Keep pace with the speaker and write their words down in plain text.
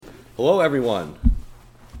Hello, everyone.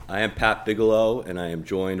 I am Pat Bigelow, and I am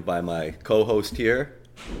joined by my co-host here.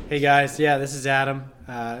 Hey, guys. Yeah, this is Adam.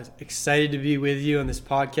 Excited to be with you on this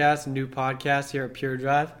podcast, a new podcast here at Pure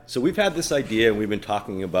Drive. So we've had this idea, and we've been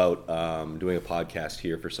talking about doing a podcast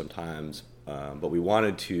here for some times, but we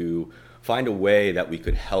wanted to find a way that we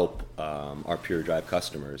could help our Pure Drive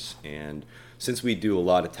customers. And since we do a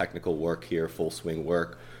lot of technical work here, full swing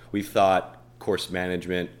work, we thought course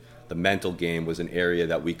management, the mental game was an area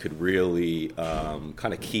that we could really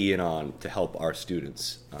kind of key in on to help our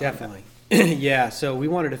students. Definitely. Yeah, so we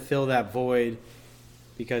wanted to fill that void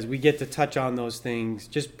because we get to touch on those things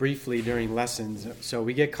just briefly during lessons. So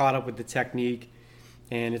we get caught up with the technique,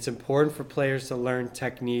 and it's important for players to learn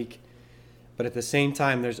technique, but at the same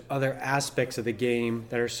time, there's other aspects of the game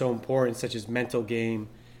that are so important, such as mental game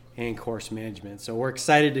and course management. So we're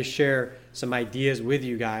excited to share some ideas with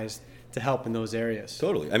you guys to help in those areas.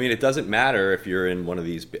 Totally. I mean, it doesn't matter if you're in one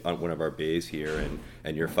of our bays here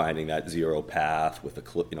and you're finding that zero path with a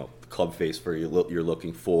club face for you're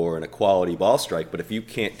looking for and a quality ball strike. But if you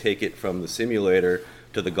can't take it from the simulator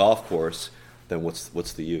to the golf course, then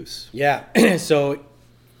what's the use? Yeah. So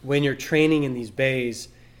when you're training in these bays,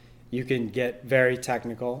 you can get very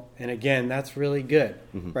technical, and again, that's really good,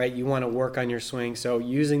 right? You want to work on your swing, so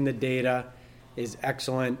using the data is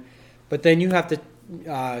excellent. But then you have to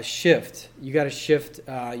shift. You got to shift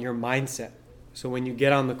your mindset. So when you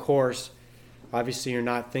get on the course, obviously you're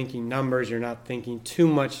not thinking numbers, you're not thinking too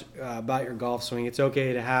much about your golf swing. It's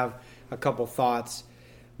okay to have a couple thoughts.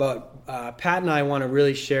 But Pat and I want to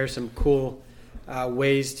really share some cool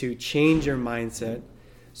ways to change your mindset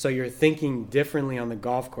so you're thinking differently on the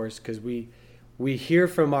golf course, because we hear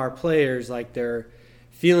from our players like they're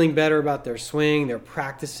feeling better about their swing, they're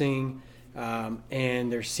practicing, and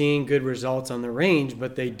they're seeing good results on the range,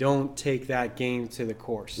 but they don't take that game to the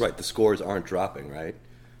course. Right, the scores aren't dropping, right?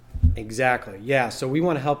 Exactly, yeah. So we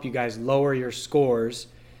want to help you guys lower your scores.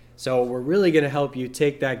 So we're really going to help you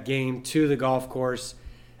take that game to the golf course.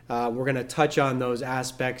 We're going to touch on those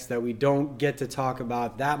aspects that we don't get to talk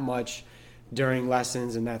about that much during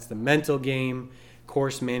lessons, and that's the mental game,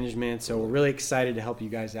 course management. So we're really excited to help you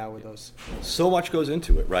guys out with those. So much goes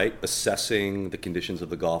into it, right? Assessing the conditions of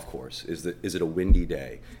the golf course. Is it a windy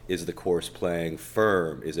day? Is the course playing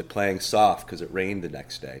firm? Is it playing soft because it rained the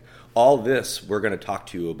next day? All this we're going to talk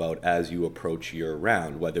to you about as you approach your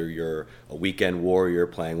round, whether you're a weekend warrior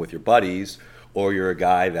playing with your buddies or you're a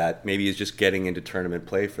guy that maybe is just getting into tournament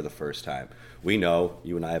play for the first time. We know,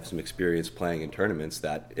 you and I have some experience playing in tournaments,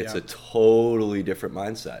 that it's a totally different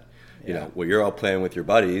mindset. You know, when you're all playing with your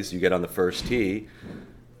buddies, you get on the first tee,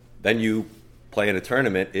 then you play in a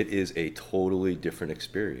tournament, it is a totally different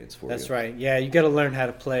experience for you. That's right. Yeah, you got to learn how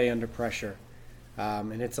to play under pressure.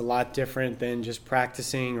 And it's a lot different than just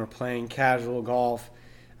practicing or playing casual golf.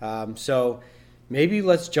 So maybe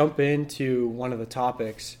let's jump into one of the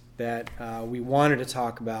topics that we wanted to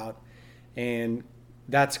talk about, and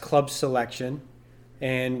that's club selection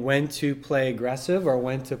and when to play aggressive or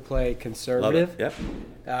when to play conservative. Love it.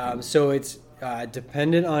 Yep. So it's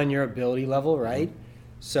dependent on your ability level, right? Mm-hmm.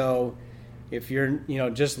 So if you're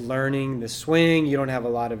just learning the swing, you don't have a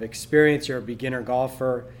lot of experience, you're a beginner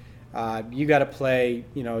golfer, you got to play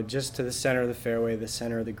just to the center of the fairway, the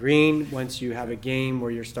center of the green. Once you have a game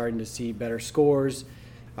where you're starting to see better scores,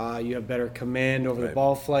 you have better command over the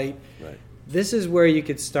ball flight. Right. This is where you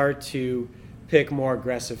could start to pick more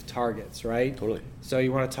aggressive targets, right? Totally. So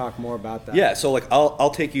you want to talk more about that? Yeah. So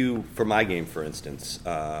I'll take you for my game, for instance.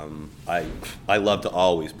 I love to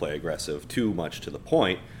always play aggressive, too much to the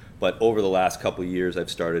point. But over the last couple of years, I've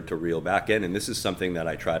started to reel back in, and this is something that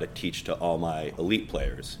I try to teach to all my elite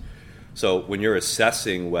players. So when you're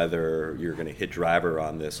assessing whether you're going to hit driver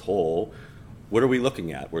on this hole, what are we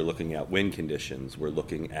looking at? We're looking at wind conditions. We're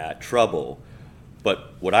looking at trouble.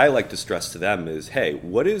 But what I like to stress to them is, hey,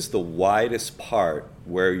 what is the widest part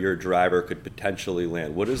where your driver could potentially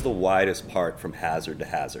land? What is the widest part from hazard to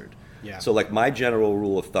hazard? Yeah. So like my general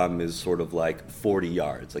rule of thumb is sort of like 40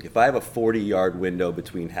 yards. Like if I have a 40-yard window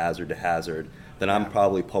between hazard to hazard, then I'm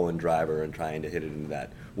probably pulling driver and trying to hit it into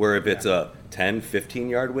that. Where if it's a 10,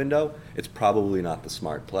 15-yard window, it's probably not the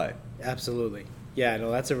smart play. Absolutely. Yeah,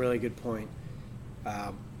 no, that's a really good point.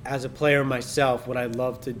 As a player myself, what I'd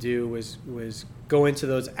love to do was go into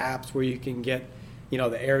those apps where you can get,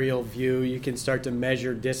 the aerial view. You can start to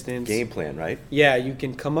measure distance. Game plan, right? Yeah, you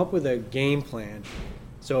can come up with a game plan.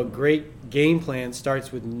 So a great game plan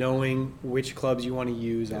starts with knowing which clubs you want to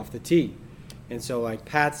use off the tee. And so like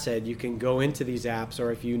Pat said, you can go into these apps,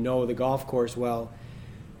 or if you know the golf course well,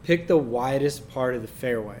 pick the widest part of the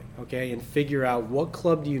fairway, okay, and figure out what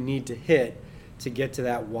club do you need to hit to get to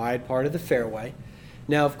that wide part of the fairway.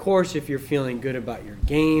 Now, of course, if you're feeling good about your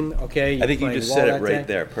game, okay. I think you just said it right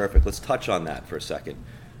there. Perfect. Let's touch on that for a second.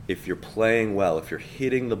 If you're playing well, if you're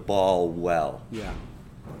hitting the ball well, yeah,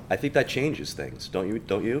 I think that changes things. Don't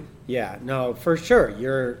you? Yeah, no, for sure.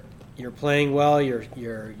 You're playing well. You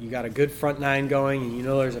got a good front nine going, and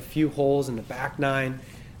there's a few holes in the back nine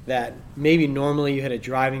that maybe normally you hit a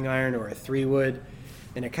driving iron or a 3-wood,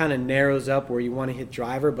 and it kind of narrows up where you want to hit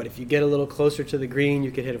driver. But if you get a little closer to the green,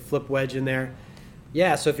 you could hit a flip wedge in there.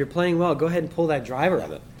 Yeah, so if you're playing well, go ahead and pull that driver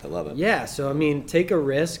up. I love it. Yeah, so I mean, take a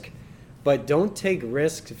risk, but don't take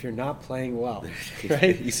risks if you're not playing well.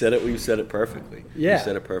 Right? You said it perfectly. Yeah. You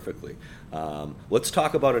said it perfectly. Let's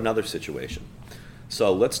talk about another situation.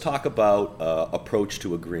 So let's talk about approach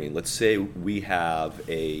to a green. Let's say we have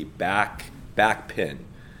a back pin,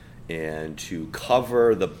 and to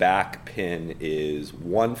cover the back pin is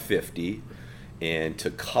 150, and to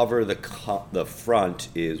cover the front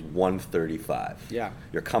is 135. Yeah.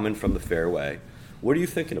 You're coming from the fairway. What are you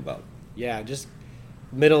thinking about? Yeah, just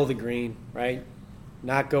middle of the green, right?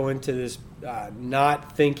 Not go into this,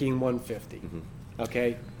 not thinking 150. Mm-hmm.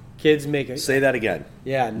 Okay? Kids make it. Say that again.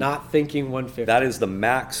 Yeah, not thinking 150. That is the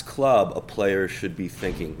max club a player should be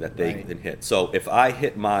thinking that they can hit. So if I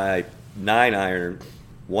hit my 9-iron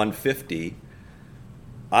 150,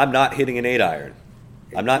 I'm not hitting an 8-iron.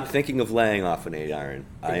 I'm not thinking of laying off an 8-iron.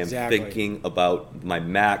 I am thinking about my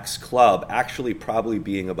max club actually probably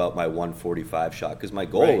being about my 145 shot, because my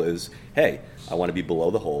goal is, hey, I want to be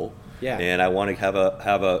below the hole, and I want to have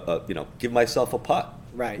a give myself a putt.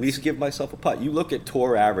 Right. At least give myself a putt. You look at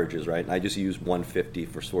tour averages, right? And I just use 150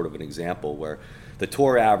 for sort of an example, where the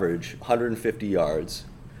tour average, 150 yards,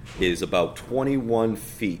 is about 21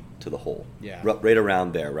 feet to the hole. Yeah. Right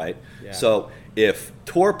around there, right? Yeah. So if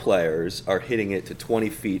tour players are hitting it to 20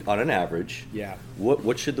 feet on an average,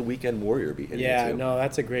 what should the weekend warrior be hitting it to? Yeah, no,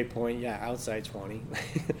 that's a great point. Yeah, outside 20.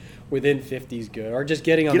 Within 50 is good. Or just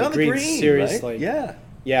getting on the green seriously. Right? Yeah.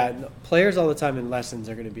 Yeah, players all the time in lessons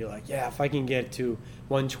are going to be like, yeah, if I can get to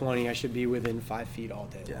 120, I should be within 5 feet all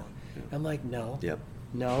day long. Yeah. I'm like, no. Yep.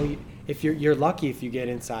 No, if you're lucky if you get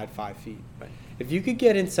inside 5 feet. Right. If you could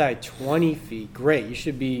get inside 20 feet, great. You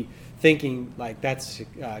should be thinking like that's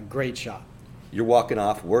a great shot. You're walking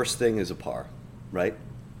off. Worst thing is a par, right?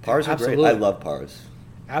 Pars are Absolutely. great. I love pars.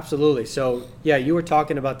 Absolutely. So, yeah, you were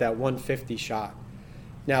talking about that 150 shot.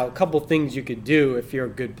 Now, a couple things you could do if you're a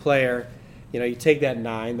good player. You take that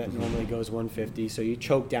 9 that normally goes 150, so you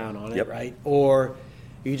choke down on it, right? Or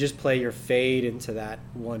you just play your fade into that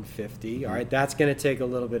 150. All right, that's going to take a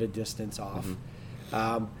little bit of distance off.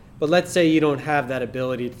 But let's say you don't have that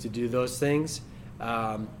ability to do those things,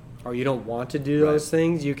 or you don't want to do those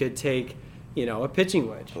things. You could take, a pitching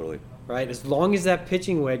wedge. Totally. Right, as long as that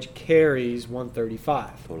pitching wedge carries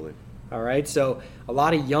 135. Totally. All right, so a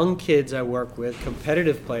lot of young kids I work with,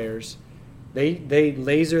 competitive players, they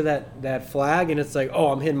laser that flag, and it's like,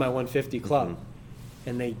 oh, I'm hitting my 150 club.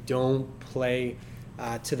 And they don't play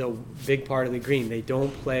to the big part of the green. They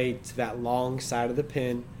don't play to that long side of the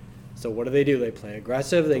pin. So what do? They play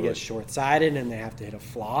aggressive, they get short-sided, and they have to hit a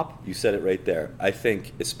flop. You said it right there. I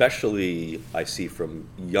think especially I see from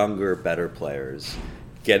younger, better players,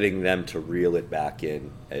 getting them to reel it back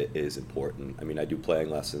in is important. I mean, I do playing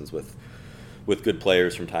lessons with good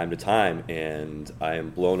players from time to time, and I am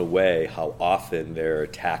blown away how often they're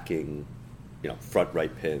attacking, front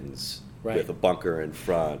right pins with a bunker in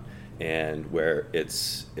front, and where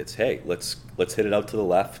it's hey, let's hit it out to the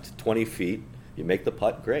left 20 feet. You make the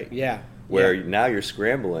putt, great. Yeah. Where now you're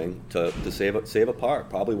scrambling to save a par,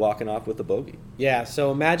 probably walking off with a bogey. Yeah.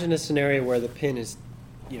 So imagine a scenario where the pin is,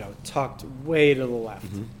 tucked way to the left,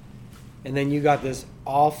 and then you got this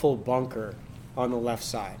awful bunker on the left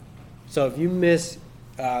side. So if you miss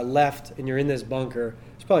left and you're in this bunker,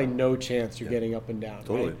 there's probably no chance you're getting up and down.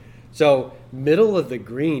 Totally. Right? So middle of the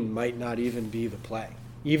green might not even be the play,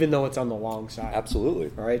 even though it's on the long side.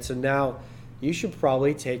 Absolutely. All right. So now you should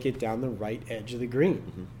probably take it down the right edge of the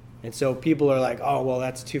green. And so people are like, oh, well,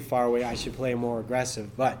 that's too far away. I should play more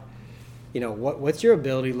aggressive. But, what's your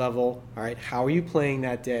ability level? All right. How are you playing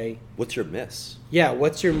that day? What's your miss? Yeah.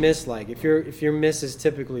 What's your miss like? If your miss is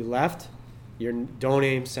typically left, don't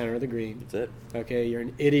aim center of the green. That's it. Okay, you're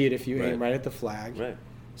an idiot if you aim right at the flag. Right.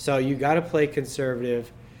 So you got to play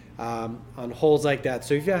conservative on holes like that.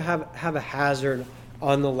 So if you have a hazard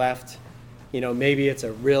on the left, maybe it's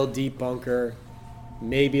a real deep bunker,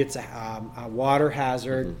 maybe it's a water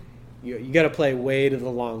hazard. You got to play way to the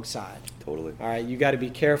long side. Totally. All right, you got to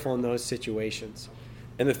be careful in those situations.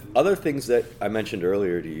 And the other things that I mentioned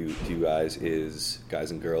earlier to you guys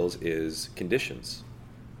and girls, is conditions.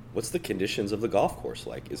 What's the conditions of the golf course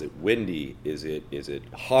like? Is it windy? Is it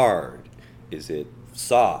hard? Is it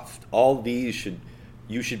soft. All these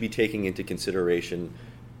you should be taking into consideration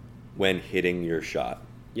when hitting your shot.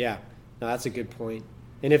 Yeah, no, that's a good point.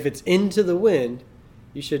 And if it's into the wind,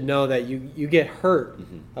 you should know that you get hurt,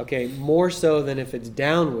 okay, more so than if it's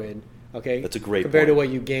downwind, okay? That's a great compared point. to what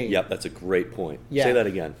you gain. Yep, that's a great point. Yeah. Say that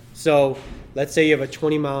again. So let's say you have a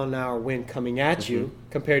 20-mile-an-hour wind coming at you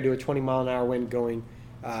compared to a 20-mile-an-hour wind going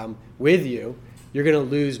with you. You're going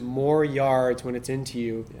to lose more yards when it's into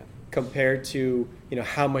you compared to,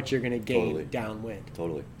 how much you're going to gain downwind.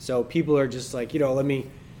 Totally. So people are just like, if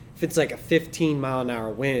it's like a 15-mile-an-hour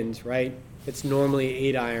wind, right, it's normally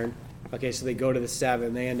 8 iron. Okay, so they go to the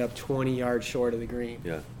 7. They end up 20 yards short of the green.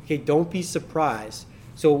 Yeah. Okay, don't be surprised.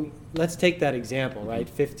 So let's take that example, right?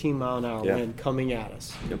 15-mile-an-hour wind coming at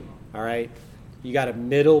us. Yep. All right? You got a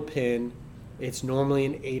middle pin. It's normally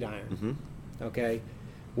an 8 iron. Okay?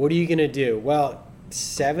 What are you going to do? Well,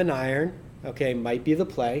 7 iron, okay, might be the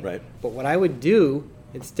play. Right. But what I would do,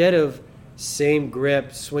 instead of same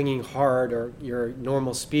grip, swinging hard, or your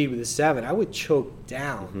normal speed with a 7, I would choke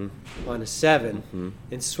down on a 7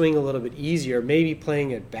 and swing a little bit easier, maybe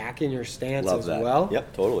playing it back in your stance as well.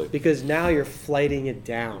 Yep, totally. Because now you're flighting it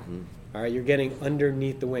down. All right, you're getting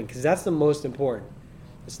underneath the wind, because that's the most important.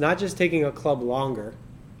 It's not just taking a club longer,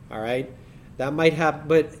 all right? That might happen,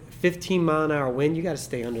 but 15-mile-an-hour wind, you got to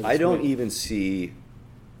stay under the I don't even see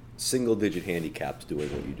single-digit handicaps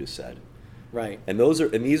doing what you just said. Right. And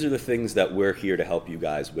these are the things that we're here to help you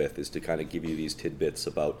guys with, is to kind of give you these tidbits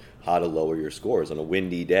about how to lower your scores on a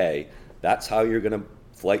windy day. That's how you're going to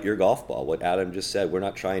flight your golf ball. What Adam just said, we're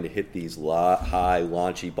not trying to hit these high,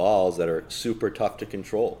 launchy balls that are super tough to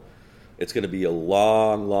control. It's going to be a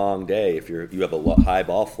long, long day if you have a high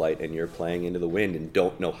ball flight and you're playing into the wind and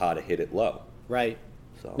don't know how to hit it low. Right.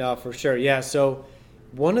 So. No, for sure. Yeah, so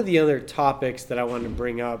one of the other topics that I wanted to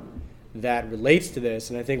bring up that relates to this,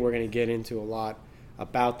 and I think we're going to get into a lot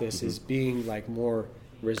about this, is being like more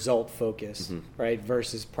result focused, right,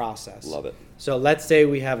 versus process. Love it. So let's say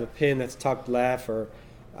we have a pin that's tucked left or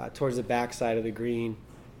towards the backside of the green,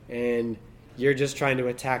 and you're just trying to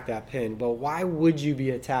attack that pin. Well, why would you be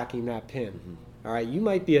attacking that pin? All right, you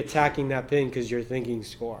might be attacking that pin because you're thinking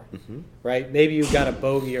score, right? Maybe you got a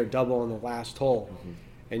bogey or double on the last hole,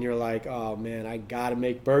 and you're like, oh man, I got to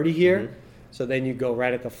make birdie here. So then you go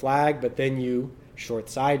right at the flag, but then you short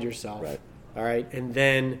side yourself. Right. All right. And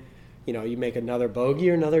then, you make another bogey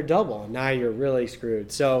or another double. And now you're really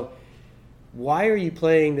screwed. So why are you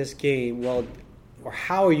playing this game? Well, or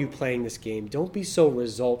how are you playing this game? Don't be so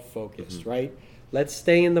result focused, right? Let's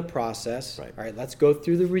stay in the process. Right. All right. Let's go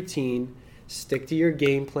through the routine. Stick to your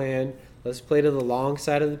game plan. Let's play to the long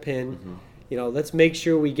side of the pin. Let's make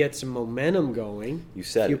sure we get some momentum going. You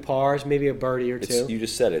said a few it. pars, maybe a birdie or two. You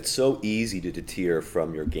just said it. It's so easy to deter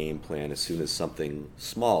from your game plan as soon as something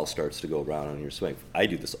small starts to go around on your swing. I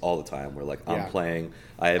do this all the time where, I'm playing,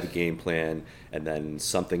 I have a game plan, and then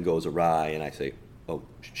something goes awry, and I say, oh,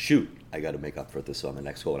 shoot, I got to make up for this on the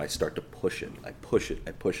next hole. And I start to push it. I push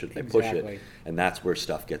it. And that's where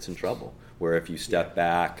stuff gets in trouble. Where if you step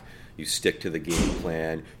back, you stick to the game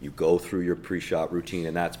plan, you go through your pre-shot routine,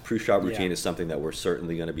 and that's pre-shot routine is something that we're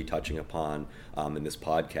certainly going to be touching upon in this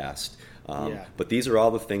podcast. But these are all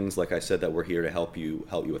the things, like I said, that we're here to help you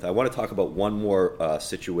with. I want to talk about one more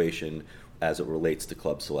situation as it relates to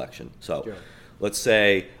club selection. So let's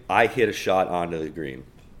say I hit a shot onto the green.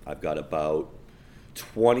 I've got about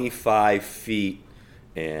 25 feet,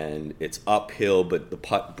 and it's uphill, but the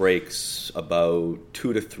putt breaks about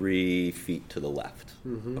 2 to 3 feet to the left.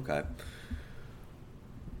 Okay.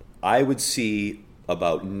 I would see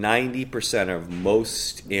about 90% of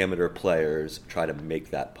most amateur players try to make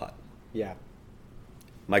that putt. Yeah.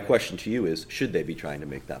 My question to you is, should they be trying to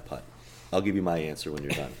make that putt? I'll give you my answer when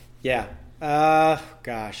you're done. Yeah.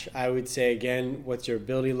 Gosh, I would say, again, what's your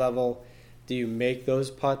ability level? Do you make those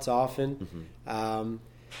putts often?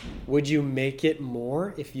 Would you make it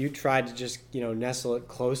more if you tried to just, nestle it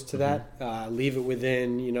close to that, leave it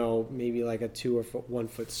within, maybe like a 2 or 1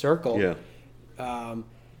 foot circle? Yeah.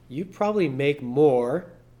 You probably make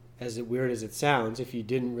more, as weird as it sounds, if you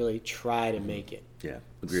didn't really try to make it. Yeah,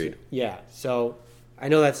 agreed. So I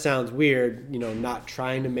know that sounds weird, not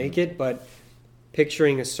trying to make it, but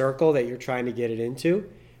picturing a circle that you're trying to get it into,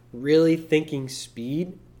 really thinking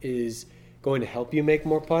speed is going to help you make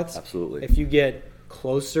more putts. Absolutely. If you get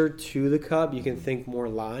closer to the cup, you can think more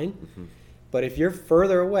line. But if you're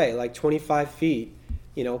further away, like 25 feet,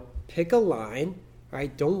 pick a line. All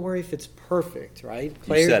right, don't worry if it's perfect. Right,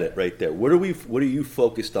 you said it right there. What are you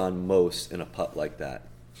focused on most in a putt like that?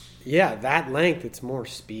 Yeah, that length. It's more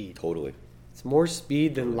speed. Totally. It's more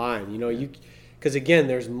speed than line. Because again,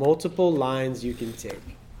 there's multiple lines you can take.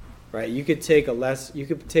 right? You could take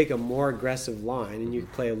a more aggressive line, and you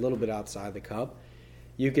could play a little bit outside the cup.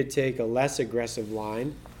 You could take a less aggressive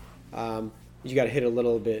line. You got to hit a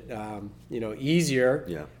little bit, easier.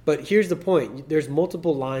 Yeah. But here's the point: there's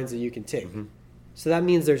multiple lines that you can take. So that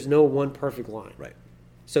means there's no one perfect line. Right.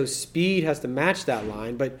 So speed has to match that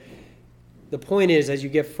line. But the point is, as you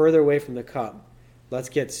get further away from the cup, let's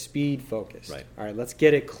get speed focused. Right. All right. Let's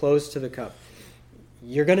get it close to the cup.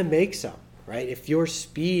 You're going to make some, right? If you're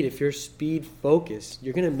speed focused,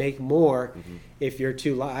 you're going to make more. If you're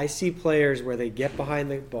too low. I see players where they get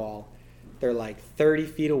behind the ball, they're like 30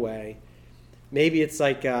 feet away. Maybe it's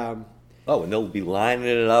like and they'll be lining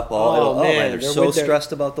it up all. Man, they're so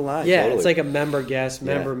stressed about the line. Yeah, totally. It's like a member guest,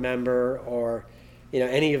 member, or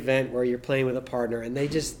any event where you're playing with a partner, and they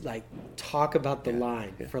just like talk about the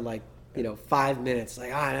line for 5 minutes.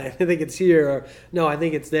 Like, I think it's here, or no, I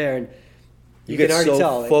think it's there, and you can get already so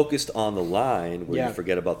tell focused on the line where you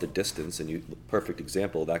forget about the distance, and perfect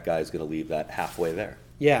example, that guy's going to leave that halfway there.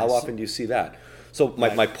 Yeah. How often do you see that? So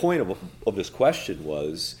my point of this question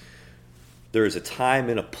was, there is a time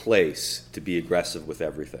and a place to be aggressive with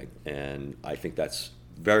everything, and I think that's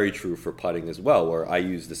very true for putting as well, where I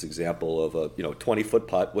use this example of a 20-foot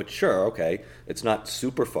putt, which sure, okay, it's not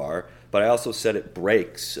super far, but I also said it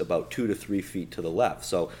breaks about 2 to 3 feet to the left.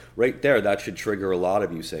 So right there, that should trigger a lot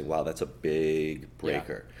of you saying, wow, that's a big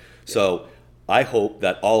breaker. Yeah. So I hope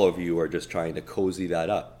that all of you are just trying to cozy that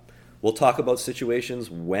up. We'll talk about situations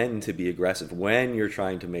when to be aggressive, when you're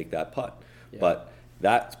trying to make that putt. Yeah. But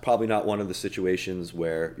that's probably not one of the situations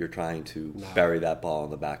where you're trying to bury that ball in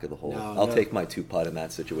the back of the hole. I'll take my 2-putt in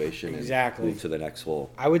that situation and move to the next hole.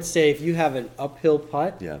 I would say if you have an uphill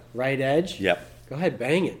putt, right edge, go ahead,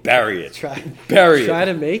 bang it. Bury it. Try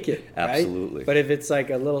to make it. Absolutely. Right? But if it's like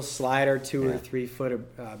a little slider, 2 or 3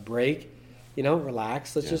 foot break,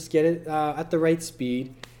 relax. Let's just get it at the right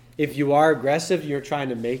speed. If you are aggressive, you're trying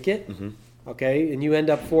to make it. Okay, and you end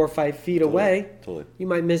up 4 or 5 feet away. You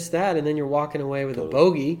might miss that, and then you're walking away with a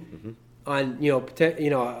bogey on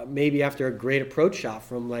maybe after a great approach shot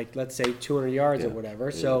from let's say 200 yards or whatever.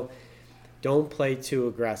 Yeah. So don't play too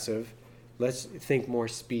aggressive. Let's think more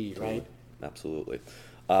speed, right? Absolutely.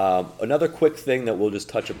 Another quick thing that we'll just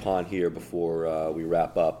touch upon here before we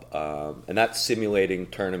wrap up, and that's simulating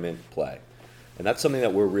tournament play, and that's something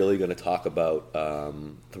that we're really going to talk about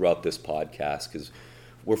throughout this podcast because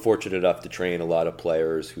we're fortunate enough to train a lot of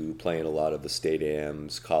players who play in a lot of the state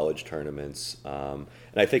AMs, college tournaments, and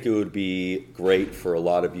I think it would be great for a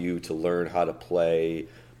lot of you to learn how to play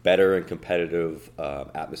better in competitive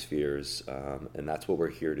atmospheres, and that's what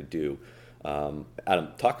we're here to do. Adam,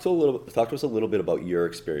 talk to us a little bit about your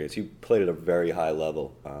experience. You played at a very high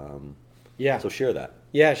level. So share that.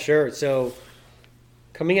 Yeah, sure. So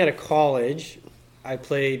coming out of college, I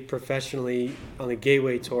played professionally on the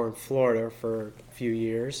Gateway Tour in Florida for a few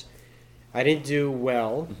years. I didn't do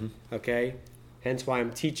well, okay? Hence why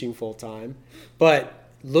I'm teaching full-time. But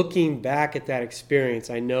looking back at that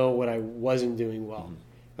experience, I know what I wasn't doing well.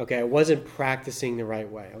 Okay, I wasn't practicing the right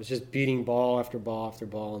way. I was just beating ball after ball after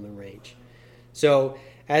ball on the range. So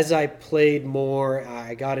as I played more,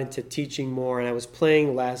 I got into teaching more, and I was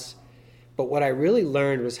playing less. But what I really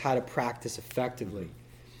learned was how to practice effectively.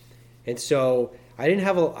 And so I don't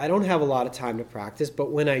have a lot of time to practice,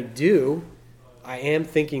 but when I do, I am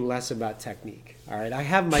thinking less about technique. All right, I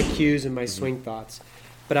have my cues and my swing thoughts,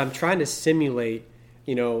 but I'm trying to simulate,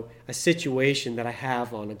 a situation that I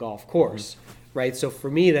have on a golf course, right? So for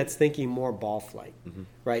me, that's thinking more ball flight,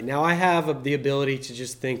 right? Now I have the ability to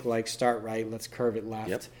just think like start right, let's curve it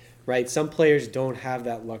left, right? Some players don't have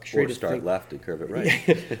that luxury to start left and curve it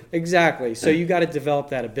right. Exactly. So you got to develop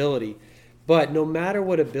that ability. But no matter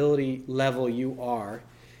what ability level you are,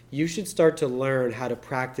 you should start to learn how to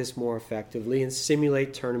practice more effectively and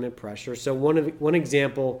simulate tournament pressure. So one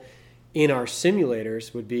example in our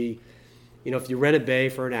simulators would be, if you rent a bay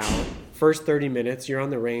for an hour, first 30 minutes you're on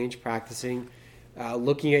the range practicing,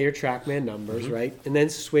 looking at your TrackMan numbers, right? And then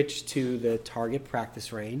switch to the target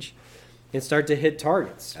practice range and start to hit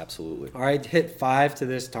targets. Absolutely. All right, hit 5 to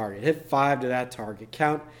this target, hit 5 to that target.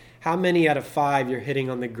 Count how many out of 5 you're hitting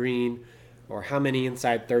on the green, or how many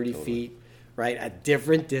inside 30 feet, right, at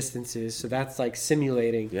different distances. So that's like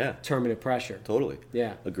simulating tournament pressure. Totally.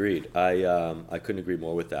 Yeah. Agreed. I couldn't agree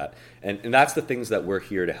more with that. And that's the things that we're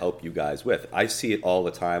here to help you guys with. I see it all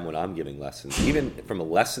the time when I'm giving lessons. Even from a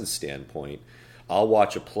lesson standpoint, I'll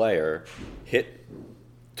watch a player hit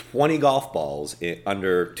 20 golf balls in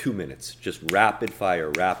under 2 minutes. Just rapid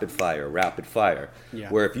fire. Yeah.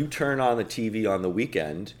 Where if you turn on the TV on the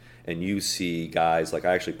weekend and you see guys like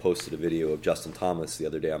I actually posted a video of Justin Thomas the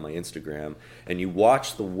other day on my Instagram, and you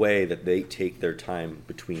watch the way that they take their time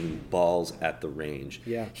between balls at the range.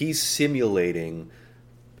 Yeah. He's simulating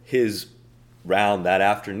his round that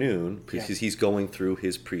afternoon because he's going through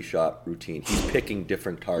his pre-shot routine. He's picking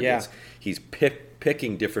different targets. Yeah. He's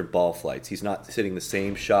picking different ball flights. He's not hitting the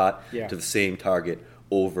same shot to the same target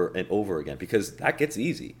over and over again, because that gets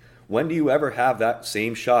easy. When do you ever have that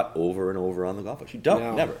same shot over and over on the golf course? You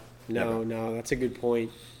don't. Never. No, that's a good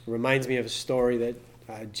point. It reminds me of a story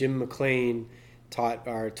that Jim McLean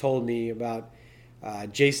told me about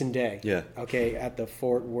Jason Day. Yeah. Okay, at the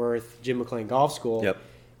Fort Worth Jim McLean Golf School. Yep.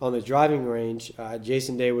 On the driving range,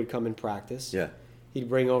 Jason Day would come and practice. Yeah. He'd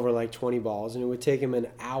bring over like 20 balls, and it would take him an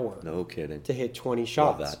hour. No kidding. To hit 20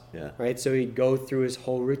 shots. Love that. Yeah. Right. So he'd go through his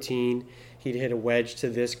whole routine. He'd hit a wedge to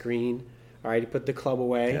this green. All right. He'd put the club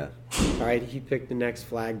away. Yeah. All right. He'd pick the next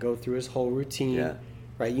flag. Go through his whole routine. Yeah.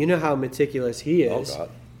 Right. You know how meticulous he is. Oh God.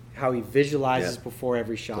 How he visualizes before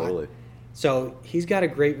every shot. Totally. So he's got a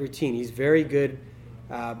great routine. He's very good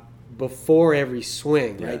before every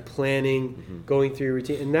swing, right? Planning, going through your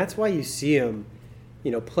routine. And that's why you see him,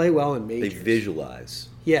 play well in majors. They visualize.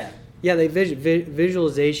 Yeah. They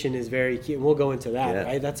visualization is very key. And we'll go into that,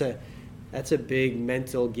 right? That's a big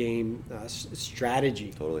mental game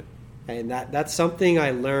strategy. Totally. And that's something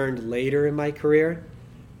I learned later in my career.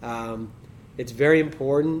 It's very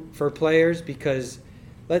important for players because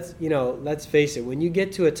let's face it, when you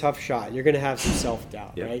get to a tough shot, you're going to have some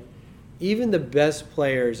self-doubt, right? Even the best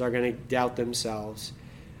players are going to doubt themselves.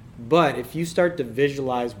 But if you start to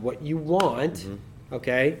visualize what you want,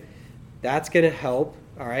 okay, that's going to help,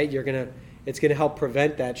 all right? It's going to help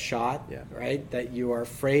prevent that shot, right, that you are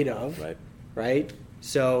afraid of, right?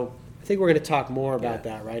 So I think we're going to talk more about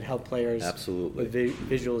that, right? Help players with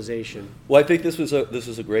visualization. Well, I think this was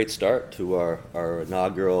a great start to our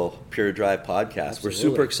inaugural Pure Drive podcast. Absolutely. We're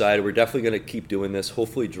super excited. We're definitely going to keep doing this.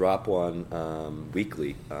 Hopefully, drop one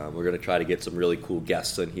weekly. We're going to try to get some really cool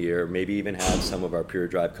guests in here. Maybe even have some of our Pure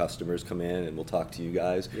Drive customers come in, and we'll talk to you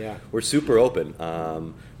guys. Yeah, we're super open.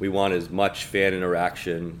 We want as much fan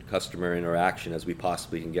interaction, customer interaction as we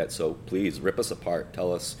possibly can get. So please rip us apart.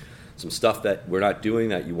 Tell us some stuff that we're not doing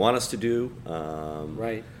that you want us to do.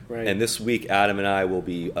 Right. And this week, Adam and I will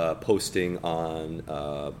be posting on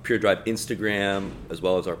Pure Drive Instagram as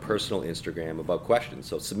well as our personal Instagram about questions.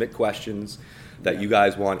 So submit questions that you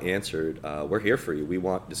guys want answered. We're here for you. We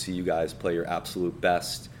want to see you guys play your absolute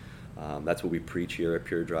best. That's what we preach here at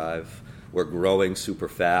Pure Drive. We're growing super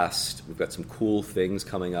fast. We've got some cool things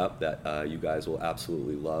coming up that you guys will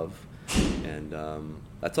absolutely love. And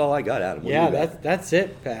that's all I got, Adam. That's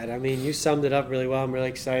it, Pat. I mean, you summed it up really well. I'm really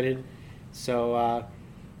excited. So,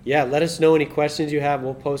 let us know any questions you have.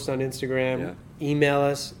 We'll post on Instagram. Yeah. Email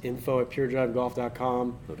us,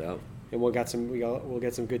 info@puredrivegolf.com. No doubt. And we'll get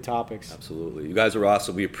some good topics. Absolutely. You guys are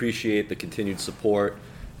awesome. We appreciate the continued support,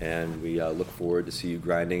 and we look forward to see you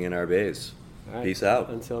grinding in our bays. Right. Peace out.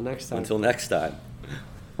 Until next time. I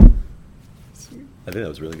think that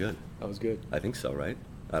was really good. That was good. I think so, right?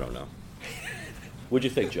 I don't know. What'd you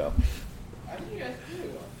think, Joe? I think you guys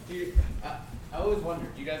do. I always wonder,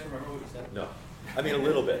 do you guys remember what you said? No. I mean, a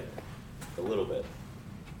little bit. A little bit.